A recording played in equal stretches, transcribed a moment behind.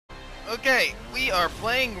Okay, we are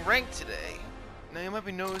playing ranked today. Now you might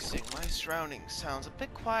be noticing my surroundings sounds a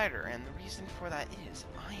bit quieter, and the reason for that is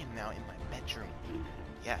I am now in my bedroom.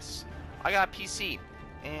 Yes, I got a PC,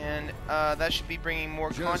 and that should be bringing more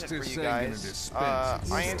content for you guys.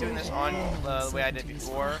 I am doing this on the way I did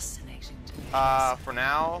before, for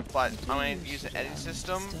now, but I'm going to use the editing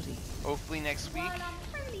system, hopefully next week.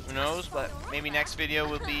 Who knows, but maybe next video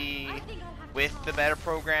will be with the better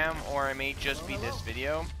program, or it may just be this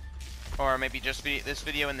video. Or maybe just be this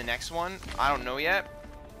video and the next one. I don't know yet.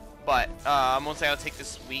 But mostly I'll take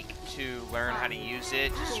this week to learn how to use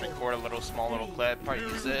it. Just record a small little clip. Probably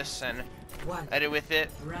use this and edit with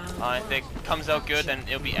it. If it comes out good, then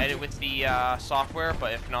it'll be edited with the software.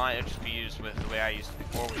 But if not, it'll just be used with the way I used it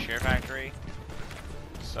before with Share Factory.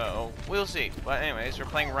 So we'll see. But anyways, we're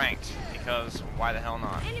playing ranked because why the hell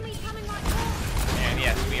not? And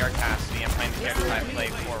yes, we are Cassidy. I'm playing the character I play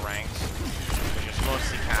for ranked.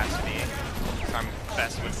 Mostly Cassidy, so I'm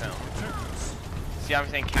best with him. See how I'm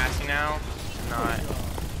saying Cassie now? Not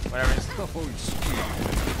whatever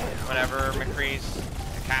McCree's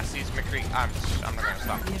Cassie's McCree. I'm not gonna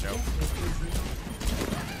stop the joke.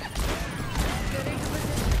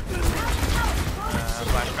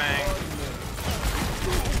 Flashbang.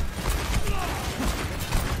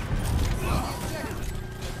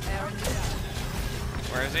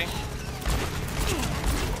 Where is he?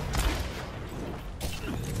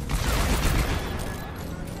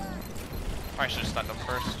 I should have stunned him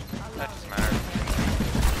first. That doesn't matter.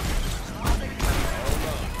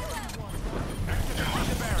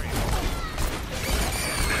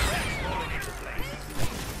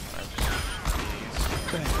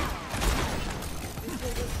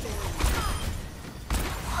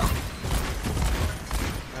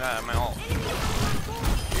 My ult.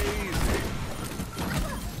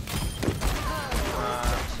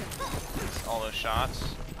 All those shots.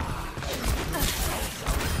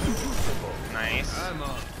 Nice. I'm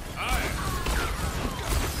on.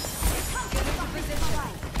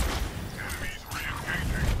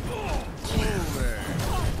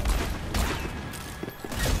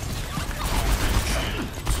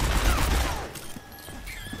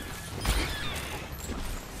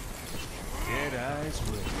 Get eyes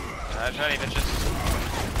ready. Eyes ready, bitches.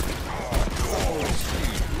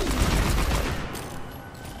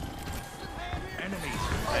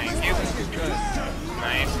 Thank you.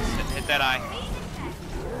 Nice. Hit that eye.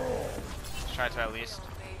 Let's try to at least.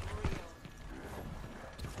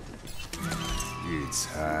 It's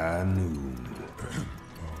high noon.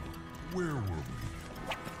 Where were we?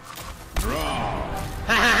 Draw.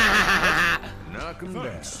 Knock him down.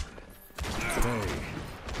 Hey.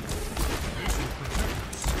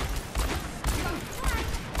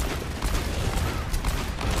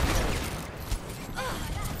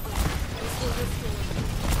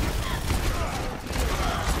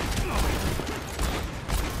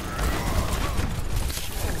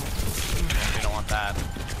 That.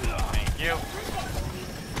 Thank you.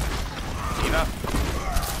 Keep up.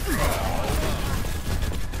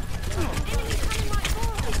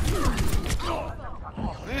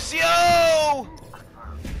 Lucio!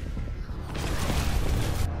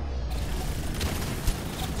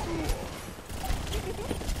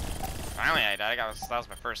 Finally, I died. That was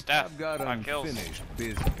my first death. I've got 5 kills. Unfinished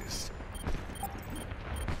business.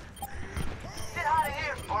 Get out of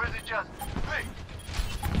here, or is it just me?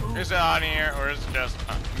 Is it on here, or is it just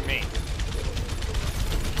me?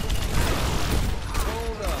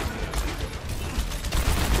 Hold up.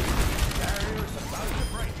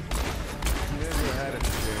 Never had it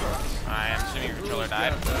before. I am assuming your controller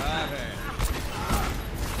died.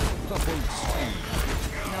 Not ready.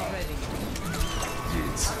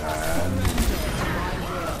 It's high.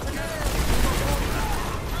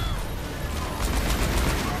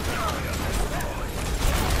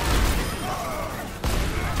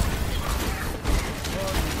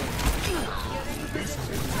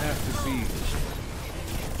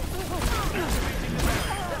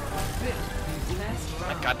 I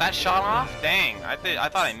got that shot off? Dang, I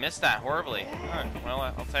thought I missed that horribly. Well,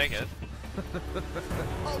 I'll take it.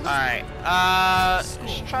 Alright, let's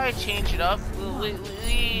try to change it up.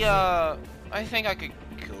 I think I could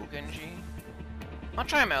go Genji. I'll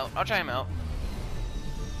try him out.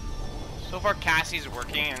 So far Cassie's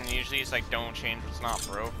working, and usually it's like don't change what's not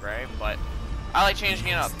broke, right? But I like changing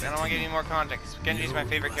it up, and I want to give you more context. Genji's my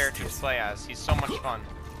favorite character to play as. He's so much fun.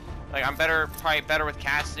 Like, I'm probably better with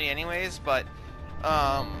Cassidy anyways, but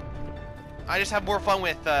I just have more fun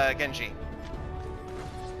with Genji.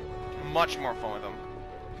 Much more fun with him.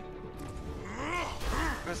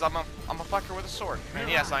 Because I'm a fucker with a sword. And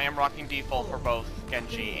yes, I am rocking default for both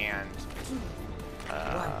Genji and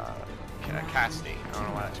Cassidy. I don't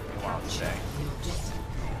know why that took me a while to say.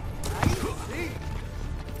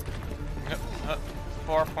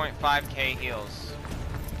 4.5k heals.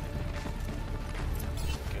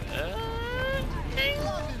 Good.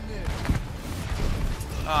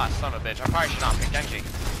 Ah, son of a bitch. I probably should not pick Genji.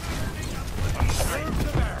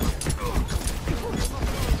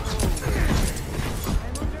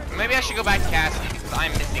 Maybe I should go back to Cassidy because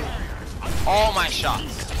I'm missing all my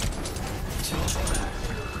shots.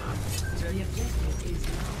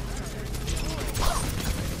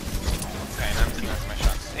 Okay, now I'm missing my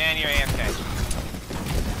shots. And you're AFK.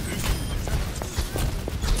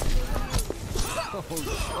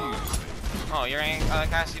 Oh, you're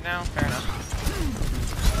Cassidy now? Fair enough.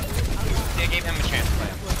 Yeah, gave him a chance to play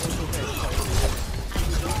him.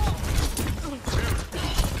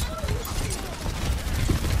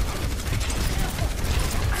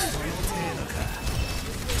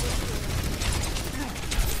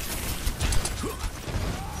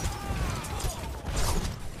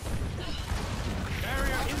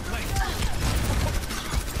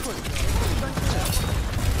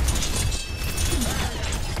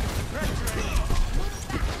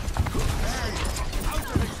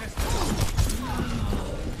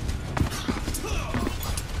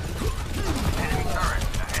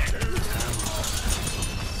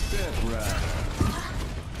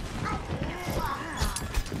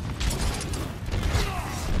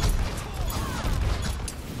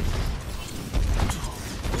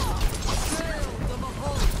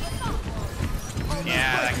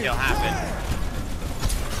 Yeah, that kill happened.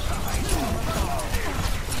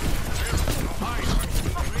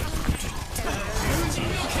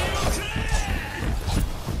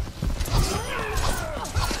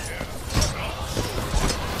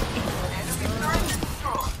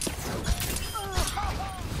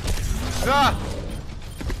 Ah!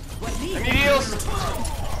 I need heals!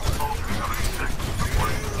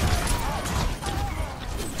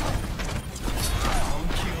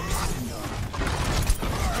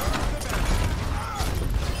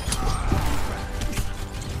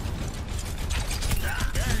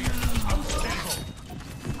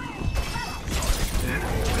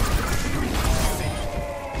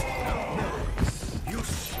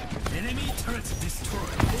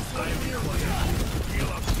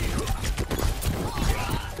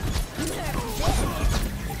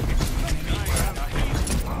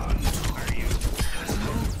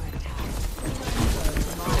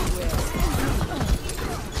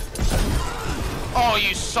 Oh,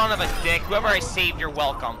 you son of a dick. Whoever I saved, you're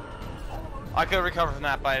welcome. I could recover from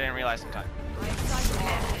that, but I didn't realize in time.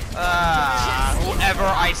 Whoever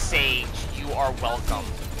I saved, you are welcome.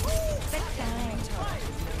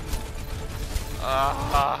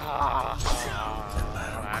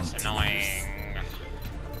 That's annoying.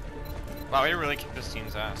 Wow, we really kicked this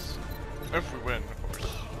team's ass. If we win, of course.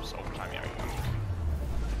 It's overtime, yeah.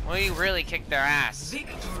 We really kicked their ass.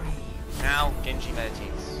 Now, Genji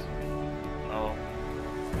meditates. Oh.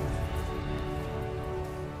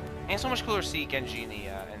 And it's so much cooler to see Genji in the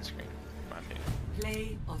end screen, in my opinion.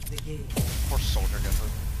 Play of the game. Poor Soldier gets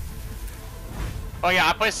it. Oh yeah,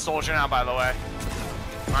 I play Soldier now, by the way.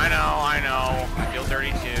 I know. I feel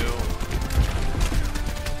dirty too.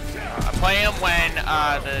 I play him when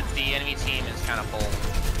the enemy team is kind of full.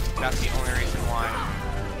 That's the only reason why.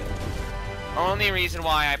 Only reason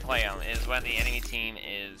why I play him is when the enemy team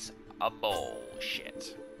is a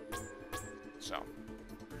bullshit. So,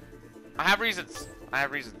 I have reasons. My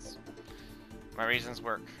reasons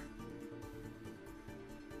work.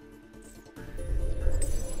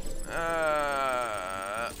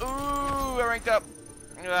 Ooh, I ranked up.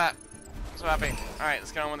 Look at that. So happy. Alright,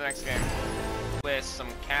 let's get on with the next game. With some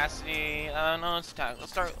Cassidy. No, let's talk.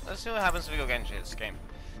 Let's see what happens if we go Genji this game.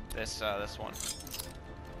 This one.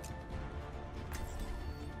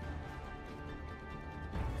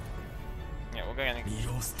 Yeah, we'll go Genji.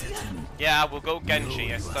 Yeah, we'll go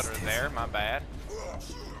Genji. I stuttered there, my bad.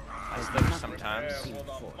 I stutter sometimes.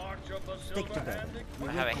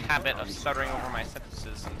 I have a habit of stuttering over my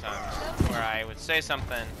sentences sometimes, where I would say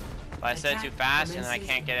something, but I said it too fast, and then I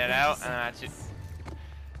can't get it out, and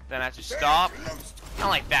then I have to stop. Not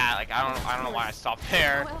like that. Like I don't know why I stopped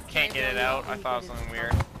there. Can't get it out. I thought it was something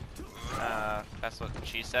weird. That's what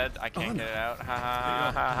she said. I can't get it out. Ha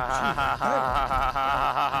ha ha ha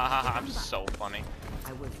ha ha. I'm so funny.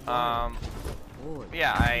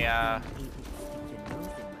 Yeah,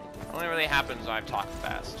 only really happens when I talk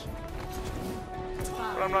fast.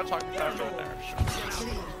 But I'm not talking fast right there.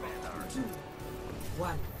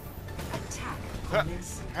 One.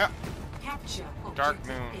 Attack. Capture. Dark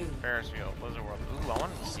Moon, Ferris wheel, Blizzard World. Ooh, I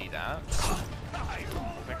wanted to see that.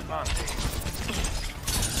 Looks like fun.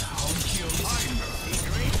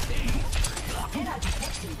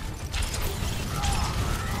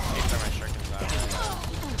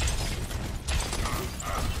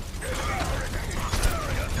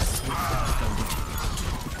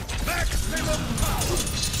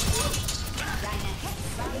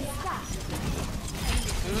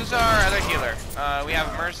 Who's our other healer? We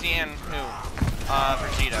have Mercy and who?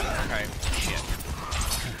 Vegeta. Okay. Shit.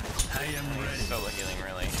 I am ready. Solo healing,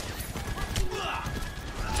 really.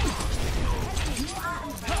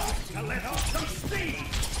 Let off some steam.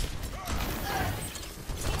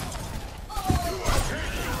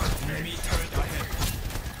 Enemy turret ahead.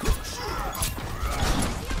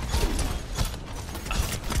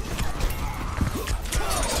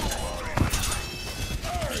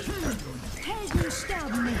 Helden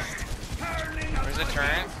sterben nicht. Where's the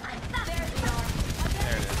turret?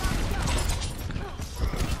 There it is.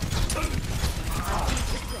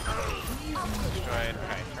 Destroyed.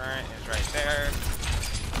 Okay, turret is right there.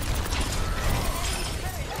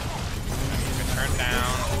 Turn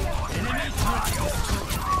down.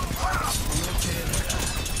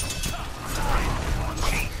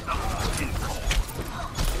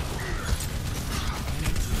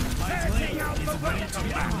 My blade is ready to be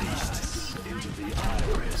unleashed into the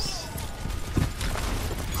iris.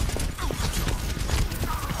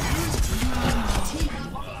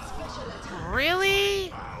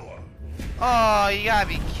 Really? Oh, you gotta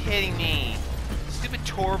be kidding me. Stupid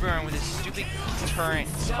Torbjorn with his stupid turret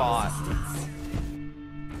spot.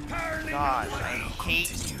 God, I hate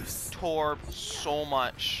Torb so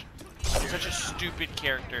much. He's such a stupid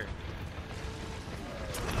character.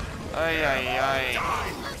 Ay, ay, ay.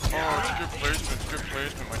 Oh, it's a good placement, it's a good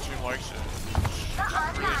placement. My team likes it. Just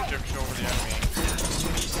really dicks over the enemy.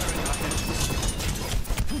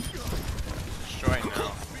 Destroyed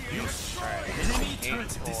now. Alright, I hate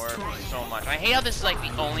Torb so much. I hate how this is like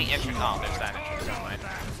the only entry. Oh, there's that entry. Never mind.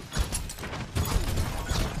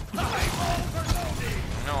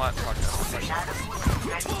 You know what? Fuck this.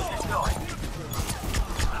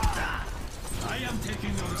 I am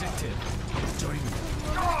taking the objective. Join me.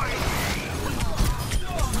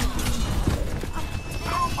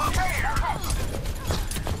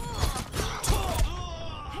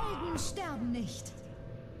 Helden sterben nicht.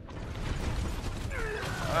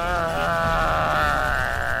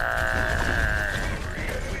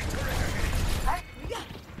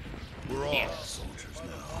 We're all Yes. soldiers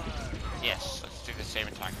now. Yes, let's do the same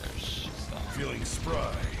attackers. Feeling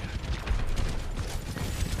spry.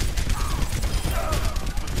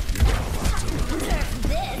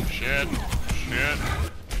 Shit. Shit.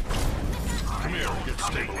 Come here, get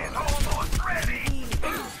stabilized. Almost ready.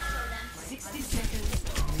 60 seconds.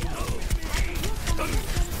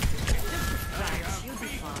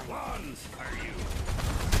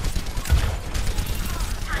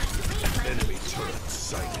 Enemy turret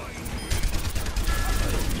sighted.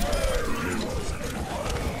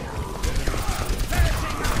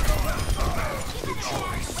 Good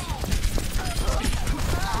choice.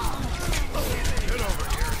 Get over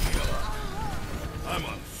here, Sheila. I'm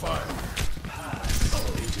on fire. Pass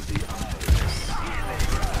into the iris.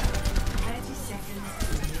 30 seconds.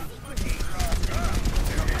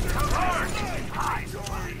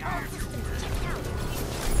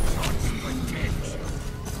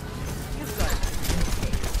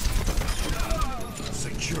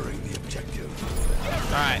 Securing the objective.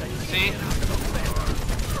 Alright, see?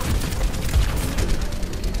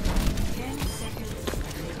 10 seconds.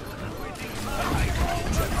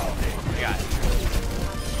 We got it.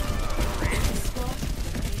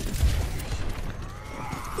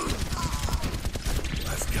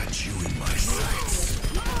 I've got you in my sights.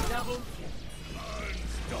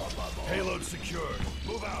 Payload secured.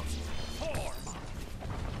 Move out. Form.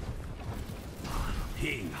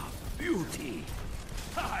 King of beauty.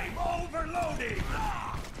 I'm overloading.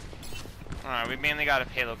 Alright, we mainly got a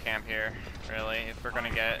payload camp here, really, if we're gonna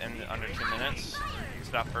get it in under 2 minutes. It's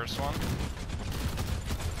that first one.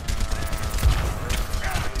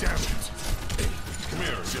 Damn it. Come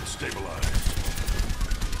here, get stabilized.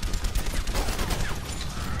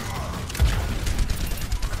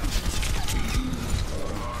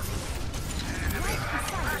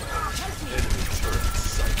 Enemy turret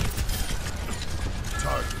sighted.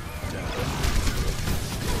 Target down.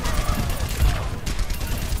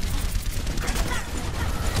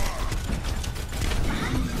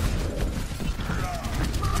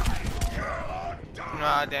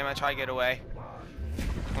 Ah, damn, I tried to get away.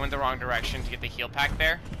 I went the wrong direction to get the heal pack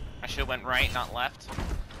there. I should have went right, not left.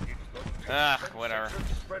 Ugh, whatever.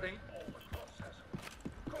 Spreading all across Hazard.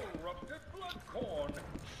 Corrupted blood corn.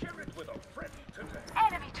 Share it with a friend today.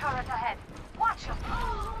 Enemy turret ahead. Watch him.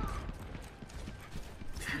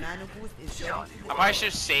 Nano boost is ready. I probably should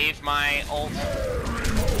have saved my ult.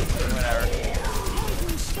 Whatever.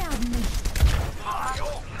 Helden sterben nicht. My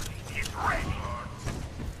ult is ready.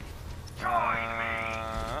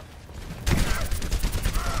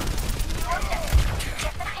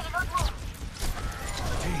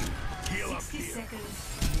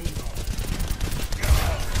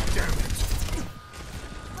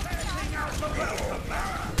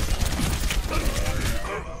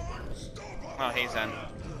 Oh, hey Zen.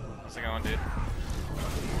 How's it going, dude?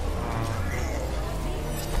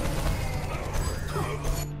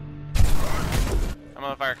 A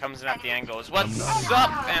motherfucker comes in at the angle, goes, "What's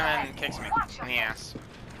up?" and then kicks me in the ass.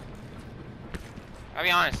 I'll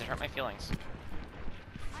be honest, it hurt my feelings.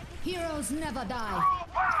 Heroes never die.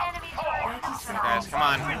 Enemy turret. 30 seconds. Guys, come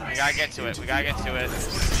on. We gotta get to it. We gotta get to it.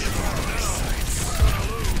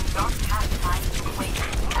 Don't have time to wait.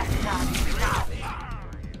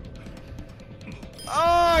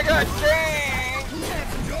 Oh, I got janked!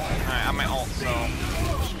 Alright, I'm my ult, so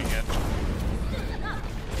should be good.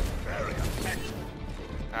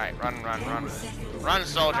 Alright, run, run, run. Run,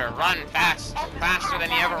 soldier, run fast! Faster than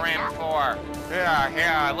you ever ran before.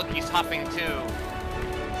 Yeah, look, he's hopping too.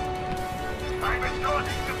 I'm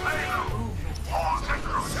escorting the payload. All the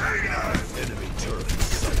Crusaders. Enemy turret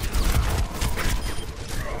sighted.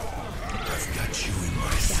 I've got you in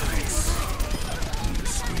my sights.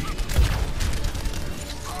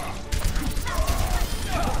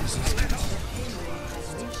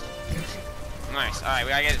 Nice. Alright, we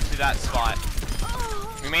gotta get to that spot.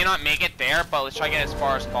 We may not make it there, but let's try to get as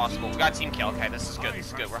far as possible. We got team kill. Okay, this is good. This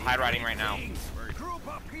is good. We're high riding right now. Group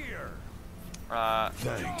up here.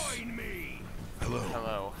 Thanks. Join me. Hello.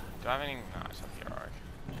 Hello. Do I have any? No, it's not the arc.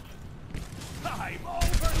 I'm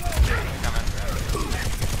overloaded. Coming.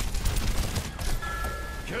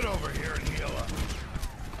 Get over here and heal up.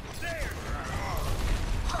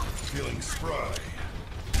 Feeling spry.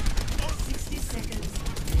 60 seconds.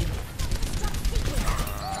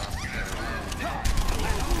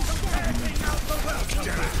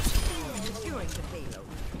 Securing the payload.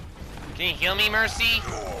 Can you heal me, Mercy?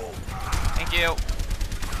 Thank you.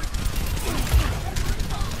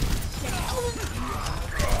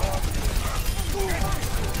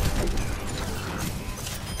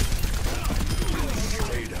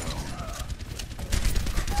 Stay down.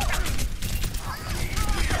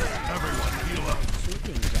 Everyone heal up.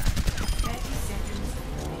 30 seconds.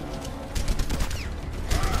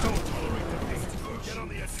 Don't tolerate the pain. Get on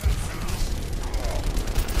the attack.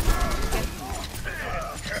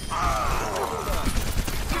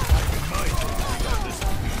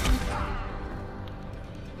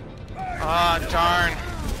 Oh, darn.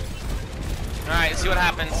 Alright, let's see what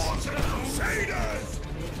happens.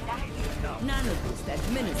 Nano boost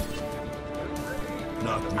administered.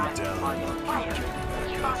 Knock me down.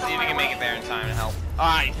 See if we can make it there in time to help.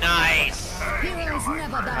 Alright, nice. Heroes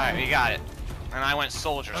never Alright, die. we got it. And I went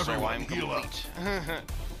soldier, so Everyone I'm heal up. complete.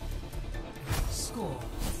 Score.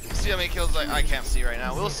 See how many kills I can't see right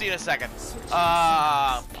now. We'll see in a second.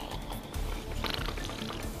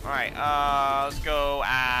 Alright, let's go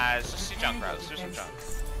as just do junk route. Let's do some junk.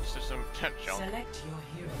 Let's do some junk. Select your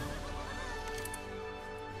hero.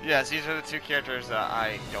 Yes, these are the two characters that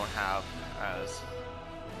I don't have as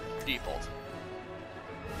default.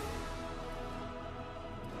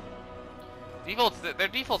 Their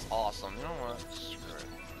default's awesome. You know what? Screw it.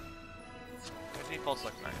 Their defaults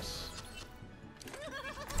look nice.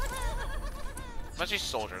 Especially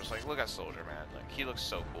soldiers. Like, look at soldier, man. Like, he looks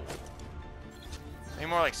so cool. Maybe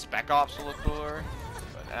more like Spec Ops will look cooler.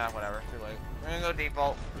 But whatever. Too late. We're gonna go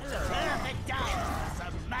default.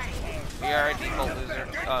 We are a default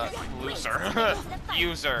loser.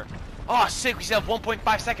 User. Oh, sick. We still have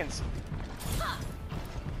 1.5 seconds.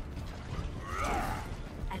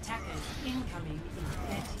 Attackers incoming in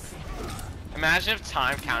 30 seconds. Imagine if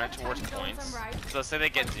time counted towards points. So let's say they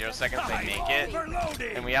get 0 seconds, they make it,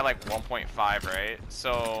 and we have like 1.5, right?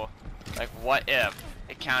 So, like, what if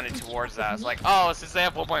it counted towards that? It's like, oh, since they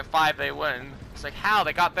have 1.5, they win. It's like, how?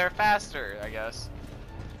 They got there faster, I guess.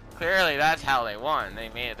 Clearly, that's how they won. They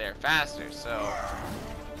made it there faster, so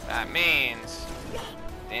that means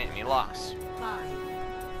the enemy lost. 5,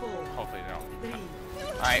 4, Hopefully they don't. 3.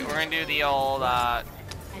 Alright, we're gonna do the old,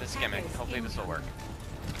 this gimmick. Hopefully this will work.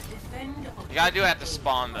 Defend You gotta do it at the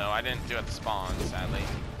spawn, though. I didn't do it at the spawn, sadly.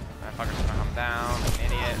 That fucker's gonna come down.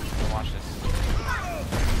 Idiot. Watch this.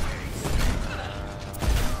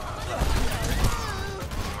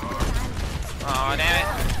 Oh, damn it.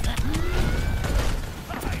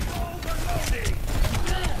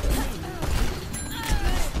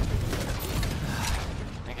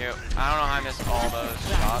 Thank you. I don't know how I missed all those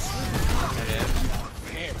shots. I did.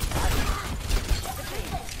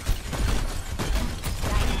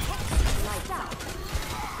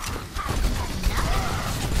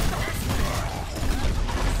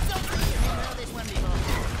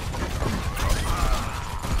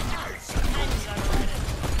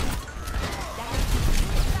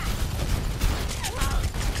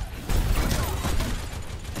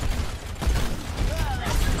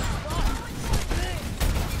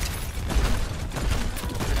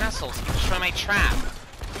 assholes. You destroy my trap.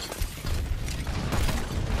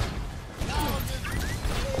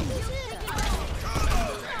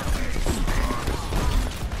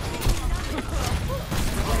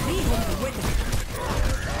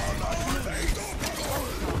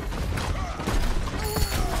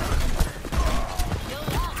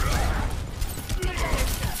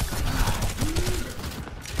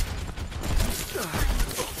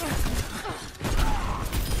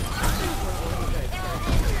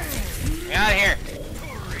 Get out of here.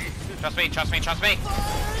 Trust me, trust me, trust me.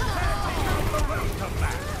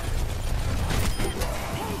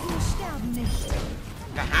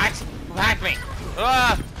 Got hacked? Who hacked me?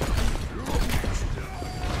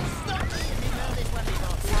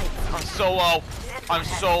 I'm so low. I'm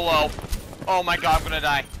so low. Oh my god, I'm gonna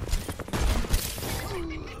die.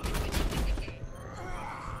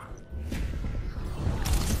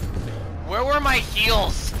 Where were my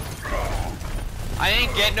heals? I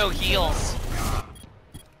didn't get no heals.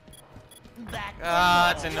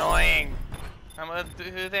 That's annoying. Who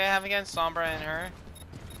do they have again? Sombra and her?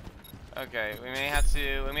 Okay, we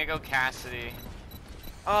may go Cassidy.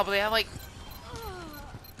 Oh, but they have like...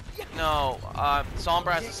 No,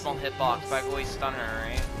 Sombra has a small hitbox, but I can always stun her,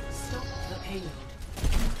 right? Stop the payload.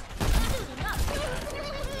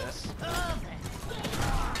 This.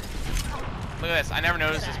 Look at this, I never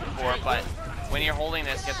noticed this before, but when you're holding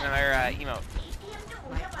this, you get another emote.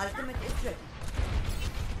 My ultimate is ready.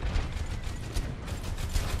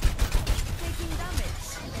 Taking damage.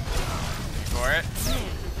 For it.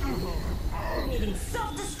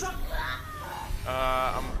 Self-destruct.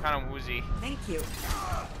 I'm kind of woozy. Thank you.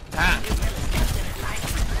 Ah.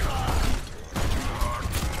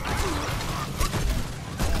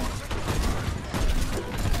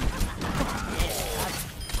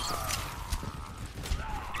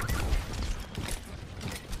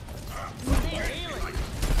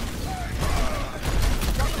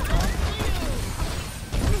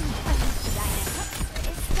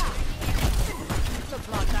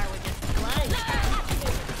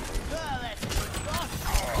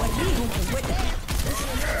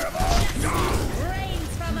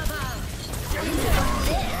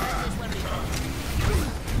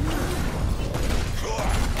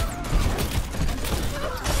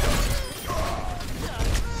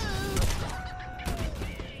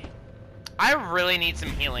 I really need some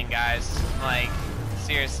healing, guys. Like,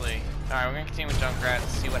 seriously. Alright, we're gonna continue with Junkrat and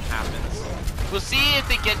see what happens. We'll see if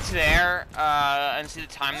they get to there, and see the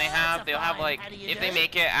time they have. They'll have, like, if they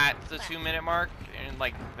make it at the 2-minute mark, and,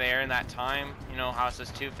 like, there in that time, you know how it says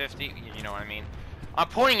 2:50? You know what I mean. I'm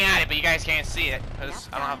pointing at it, but you guys can't see it, because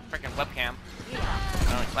I don't have a freaking webcam. I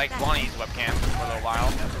don't like want to use webcam for a little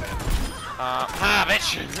while.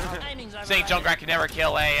 Bitch! Saying Junkrat can never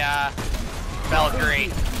kill a,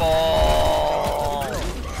 Valkyrie. Ball.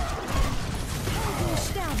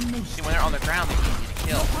 See, when they're on the ground, they're easy to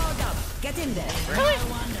kill. Get in there. Really?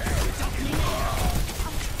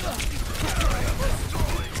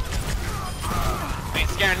 Ain't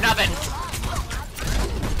scared of nothing.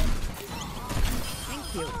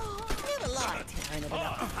 Thank you. You're a lot.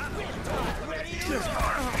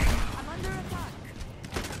 I'm under attack.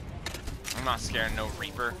 I'm not scared of no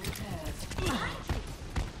Reaper.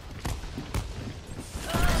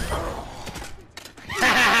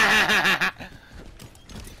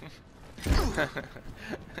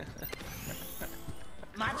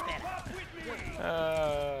 Much better.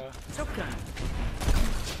 So kind.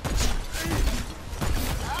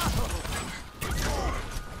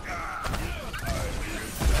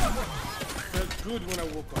 Felt good when I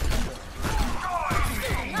woke up.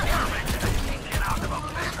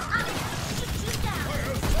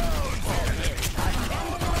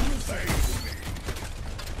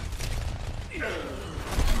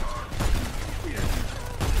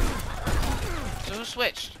 So who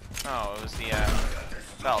switched? Oh, it was the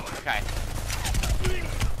belt. Okay.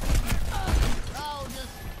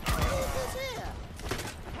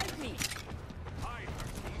 Help me.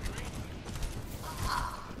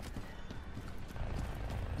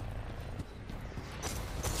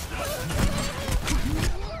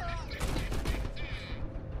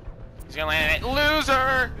 He's gonna land it.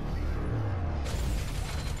 Loser!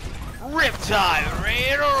 Riptide,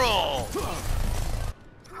 ready to roll!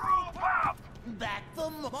 Back for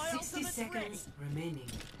more. 60 seconds remaining.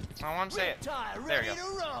 I want to say it. There we go.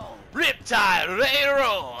 roll. Riptide, ready to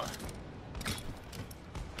roll!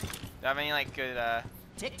 Do you have any, like, good,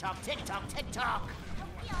 Tick tock, tick tock, tick tock.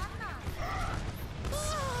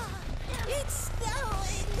 It's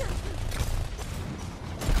snowing.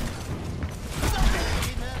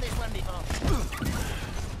 This one before.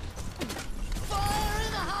 Fire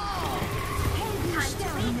in the hole. Time to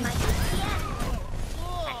read my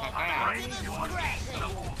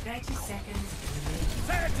 30 seconds remaining.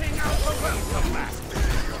 Setting out the welcome mat.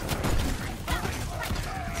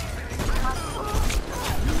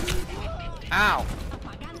 Ow!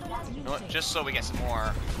 You know what? Just so we get some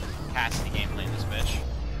more Cassidy gameplay in this bitch.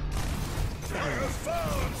 I have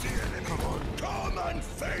found the enemy. Come and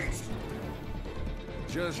face.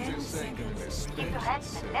 Just 10 as thank seconds this Keep your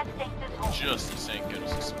heads and let's take this home. Just as ain't good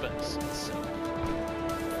as expenses.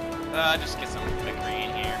 Just get some victory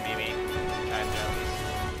in here, maybe. Try to at least.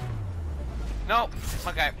 Nope.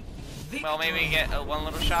 Okay. Well, maybe get one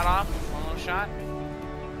little shot off. One little shot.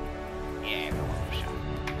 Yeah, one little shot.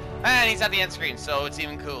 And he's at the end screen, so it's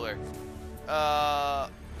even cooler.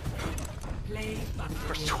 Play Of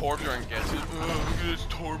course, Torbjorn gets it. Look at this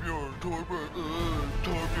Torbjorn. Torbjorn.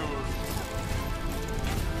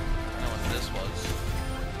 I know what this was.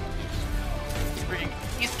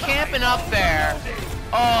 He's camping up there.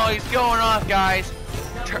 Oh, he's going off, guys.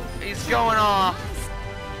 He's going off.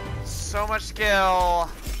 So much skill.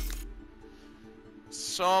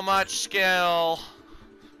 So much skill.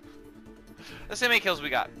 Let's see how many kills we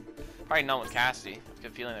got. Probably none with Cassidy. I have a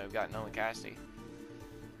good feeling that we've got none with Cassidy.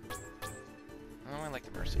 Oh, I like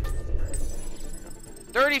the Mercy.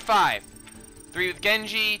 35. 3 with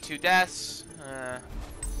Genji, 2 deaths.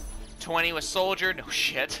 20 with Soldier, no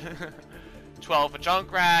shit. 12 with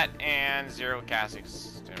Junkrat, and 0 with Cassidy.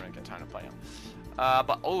 Didn't really get time to play him.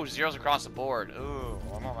 But, oh, zeros across the board. Ooh,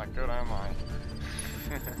 I'm not that good, am I?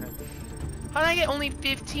 How did I get only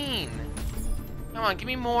 15? Come on, give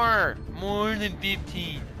me more. More than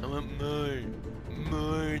 15. I want more.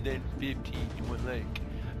 More than 15. You want like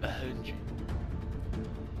 100.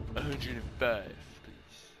 105, please.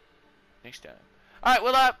 Next time. Alright,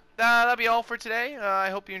 well, that'll be all for today.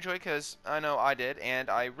 I hope you enjoyed, because I know I did,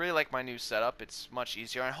 and I really like my new setup. It's much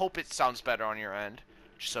easier. I hope it sounds better on your end.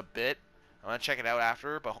 Just a bit. I'm going to check it out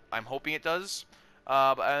after, but I'm hoping it does.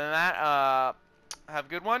 But other than that, have a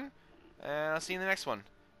good one, and I'll see you in the next one.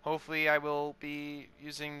 Hopefully I will be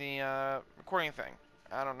using the recording thing.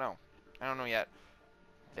 I don't know. I don't know yet.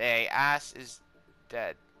 The ass is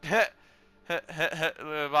dead. The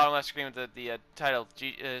bottom left screen with the title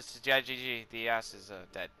GGG. The ass is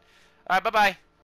dead. Alright, bye bye.